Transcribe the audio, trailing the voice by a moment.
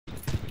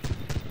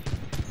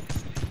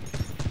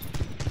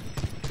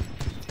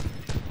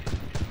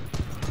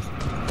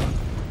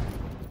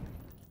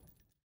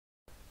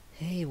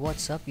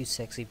What's up, you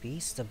sexy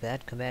beasts? The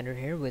Bad Commander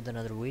here with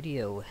another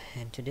video,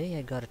 and today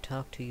I gotta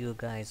talk to you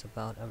guys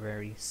about a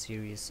very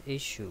serious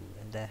issue,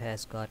 and that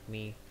has got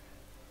me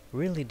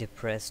really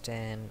depressed,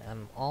 and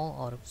I'm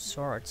all out of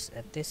sorts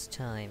at this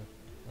time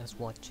as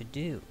what to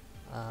do.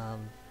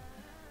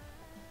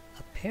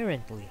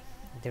 Apparently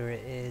there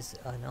is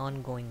an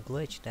ongoing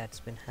glitch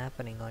that's been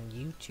happening on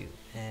YouTube,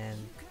 and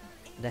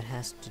that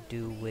has to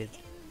do with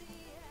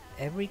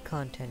every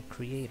content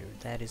creator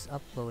that is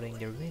uploading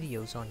their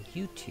videos on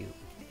YouTube.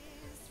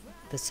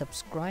 The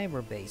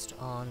subscriber based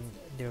on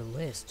their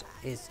list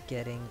is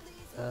getting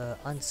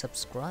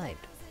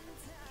unsubscribed.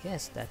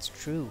 Yes, that's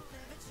true,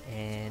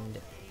 and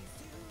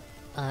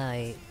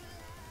I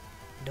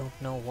don't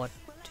know what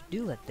to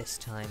do at this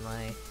time.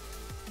 I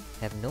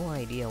have no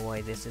idea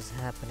why this is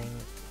happening.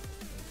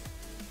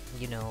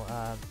 You know,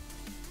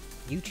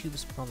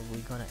 YouTube's probably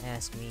gonna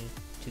ask me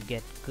to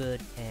get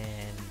good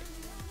and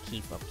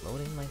keep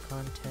uploading my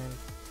content.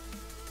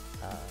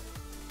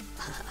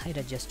 I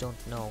just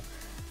don't know,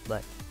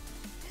 but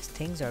as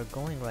things are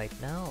going right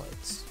now,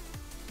 it's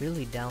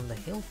really down the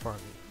hill for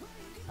me.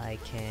 I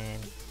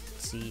can't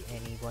see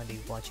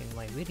anybody watching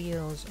my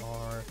videos,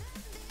 or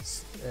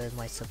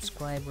my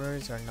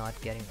subscribers are not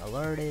getting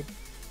alerted.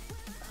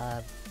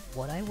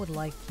 What I would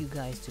like you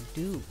guys to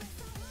do,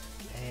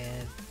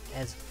 and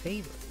as a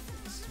favor,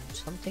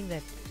 something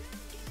that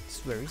is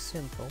very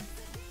simple.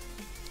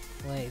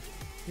 Like,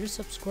 if you're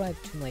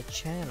subscribed to my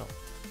channel,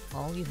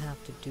 all you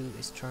have to do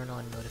is turn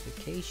on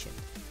notifications,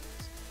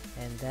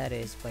 and that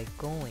is by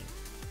going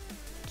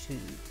to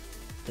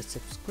the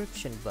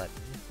subscription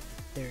button.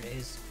 There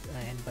is,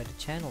 and by the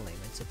channel name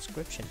and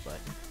subscription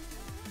button,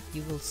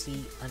 you will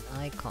see an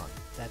icon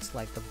that's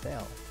like a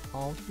bell.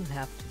 All you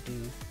have to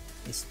do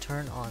is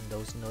turn on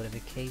those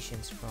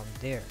notifications from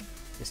there,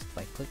 just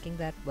by clicking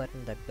that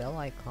button, that bell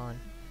icon.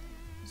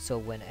 So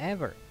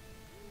whenever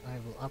I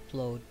will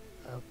upload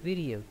a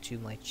video to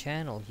my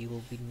channel, you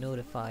will be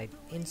notified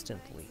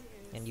instantly,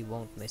 and you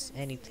won't miss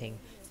anything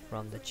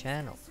from the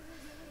channel.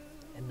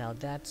 And now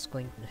that's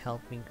going to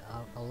help me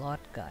out a lot,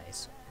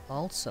 guys.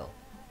 Also,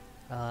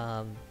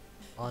 on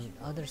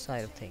other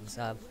side of things,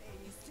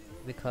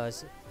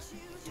 because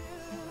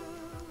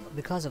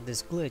of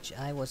this glitch,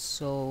 I was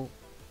so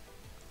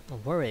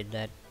worried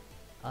that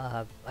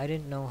I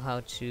didn't know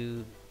how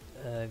to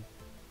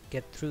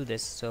get through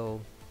this. So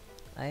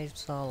I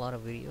saw a lot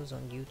of videos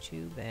on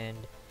YouTube, and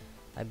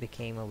I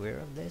became aware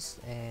of this,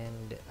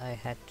 and I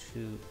had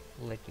to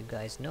let you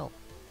guys know.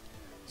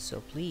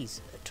 So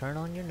please turn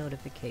on your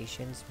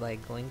notifications by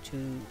going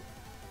to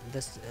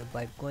this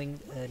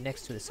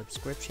next to the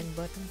subscription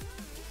button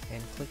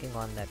and clicking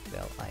on that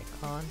bell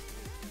icon,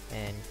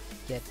 and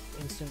get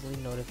instantly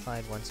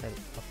notified once I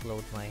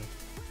upload my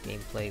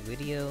gameplay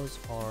videos,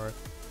 or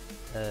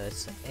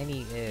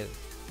any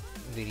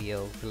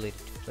video related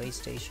to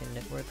PlayStation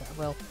Network.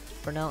 Well,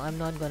 for now I'm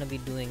not gonna be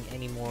doing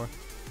any more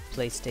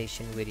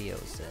PlayStation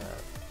videos,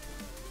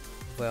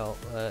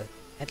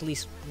 at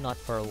least not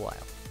for a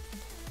while,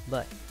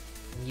 but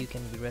you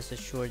can be rest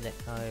assured that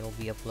I'll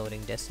be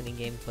uploading Destiny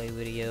gameplay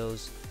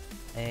videos.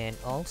 And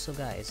also,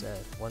 guys,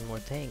 one more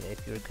thing,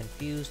 if you're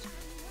confused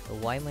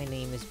why my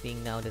name is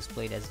being now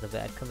displayed as the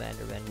Bad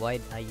Commander and why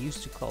I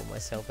used to call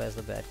myself as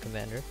the Bad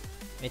Commander,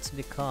 it's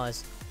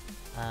because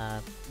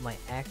my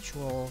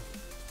actual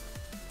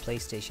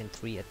PlayStation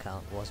 3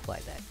 account was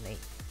by that name,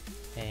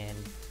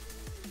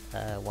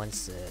 and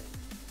once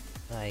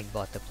I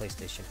bought the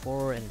PlayStation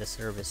 4 and the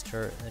service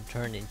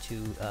turned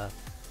into a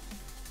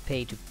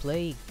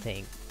pay-to-play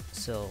thing,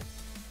 so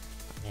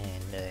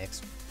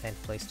and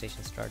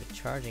PlayStation started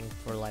charging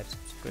for live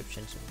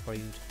subscriptions for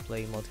you to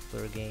play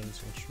multiplayer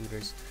games and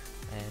shooters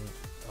and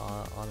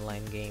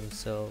online games.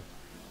 So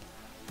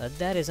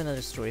that is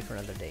another story for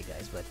another day,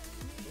 guys, but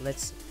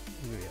let's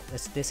be real.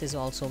 This is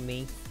also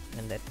me,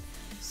 and that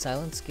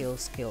Silent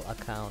Skill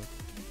account,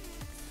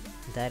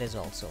 that is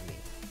also me.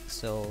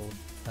 So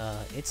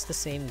it's the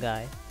same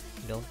guy,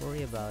 don't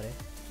worry about it.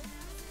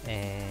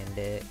 And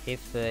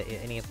if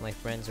any of my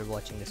friends are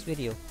watching this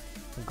video,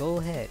 go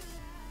ahead,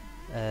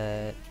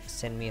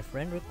 send me a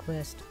friend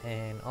request,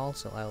 and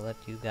also I'll let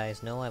you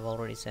guys know I've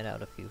already sent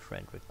out a few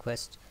friend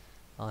requests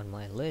on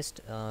my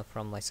list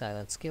from my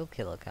Silent Skill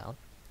account.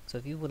 So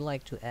if you would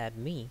like to add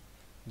me,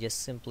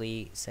 just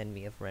simply send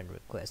me a friend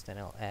request and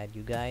I'll add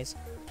you guys.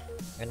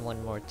 And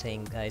one more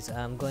thing, guys,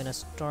 I'm going to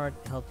start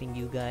helping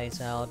you guys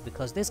out,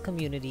 because this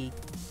community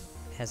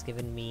has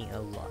given me a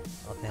lot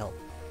of help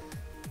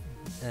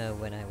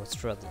when I was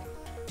struggling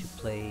to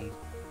play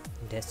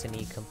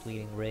Destiny,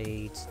 completing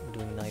raids,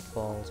 doing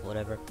nightfalls,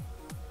 whatever.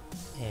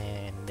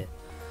 And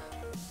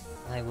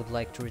I would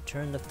like to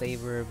return the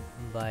favor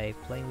by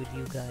playing with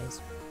you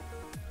guys.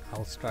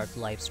 I'll start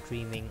live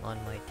streaming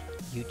on my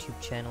YouTube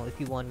channel.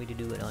 If you want me to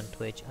do it on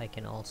Twitch, I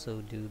can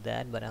also do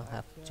that, but I'll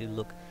have to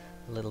look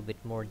a little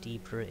bit more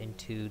deeper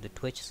into the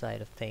Twitch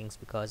side of things,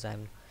 because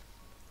I'm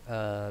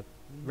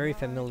very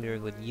familiar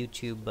with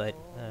YouTube, but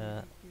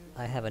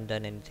I haven't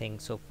done anything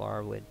so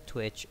far with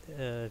Twitch,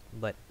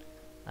 but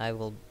I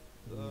will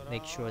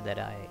make sure that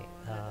I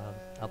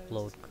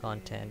upload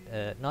content,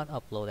 not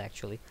upload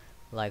actually,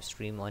 live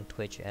stream on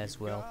Twitch as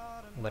well.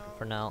 But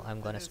for now, I'm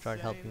gonna start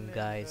helping you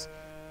guys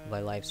by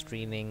live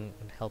streaming,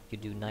 and help you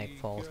do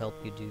nightfalls, help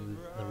you do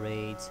the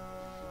raids,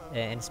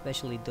 and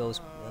especially those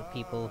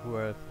people who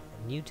are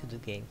new to the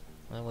game.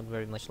 I would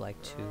very much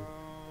like to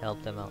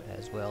help them out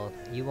as well.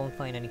 You won't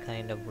find any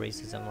kind of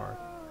racism or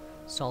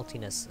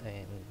saltiness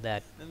in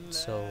that,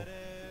 so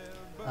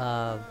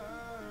uh,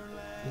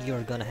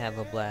 you're gonna have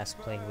a blast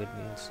playing with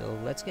me. So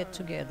let's get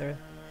together,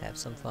 have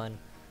some fun,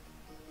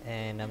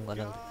 and I'm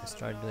gonna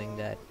start doing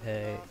that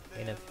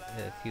in a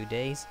few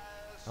days.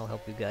 I'll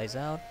help you guys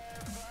out,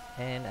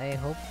 and I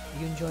hope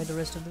you enjoy the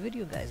rest of the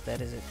video, guys.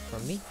 That is it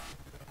from me,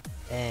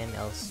 and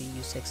I'll see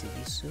you sexy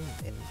bees soon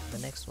in the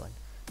next one.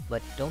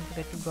 But don't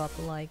forget to drop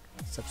a like,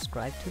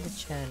 subscribe to the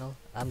channel,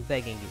 I'm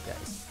begging you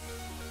guys,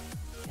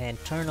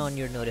 and turn on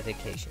your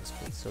notifications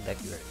please, so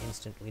that you're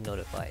instantly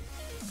notified,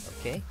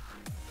 okay?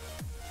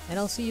 And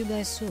I'll see you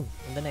guys soon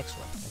in the next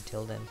one.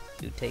 Until then,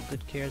 do take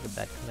good care. The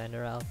Bad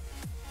Commander out.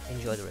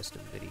 Enjoy the rest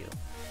of the video.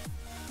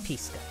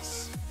 Peace,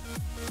 guys.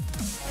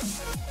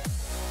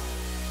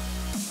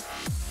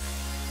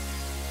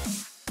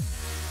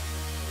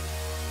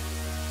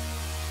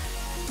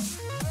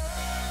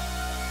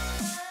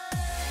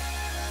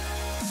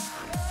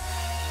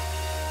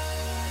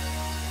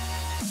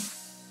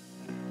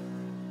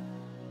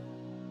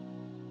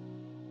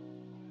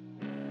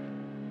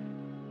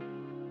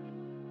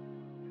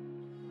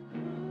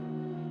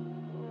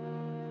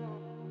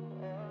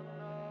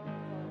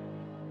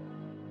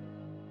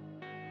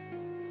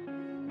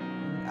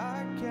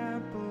 I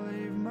can't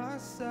believe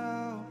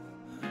myself.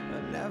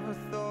 I never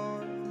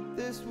thought that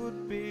this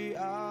would be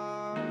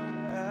our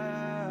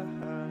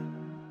end,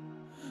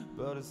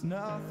 but it's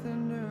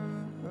nothing new.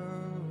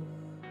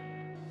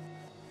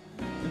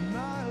 And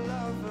my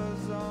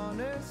lover's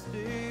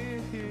honesty,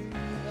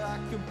 I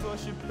can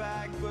push it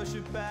back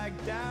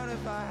down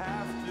if I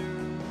have to.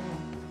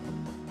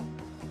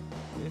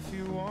 If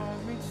you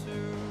want me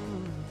to,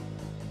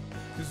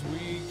 'cause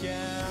we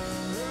can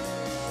run.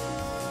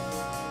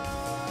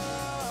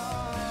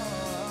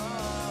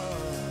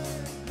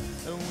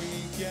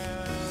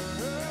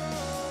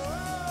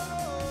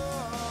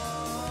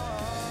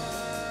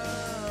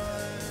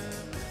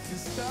 The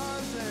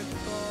stars that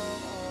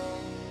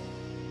fall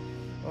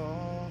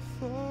all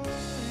for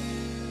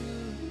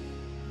you.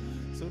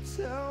 So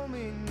tell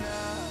me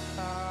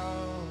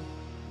now,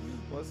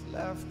 what's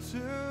left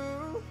to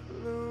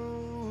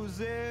lose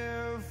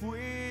if we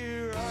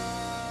run?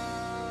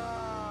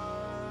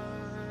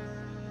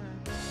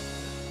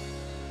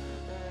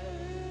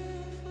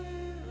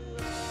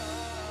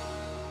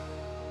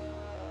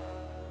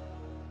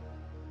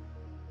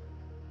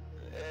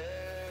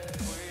 If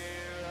we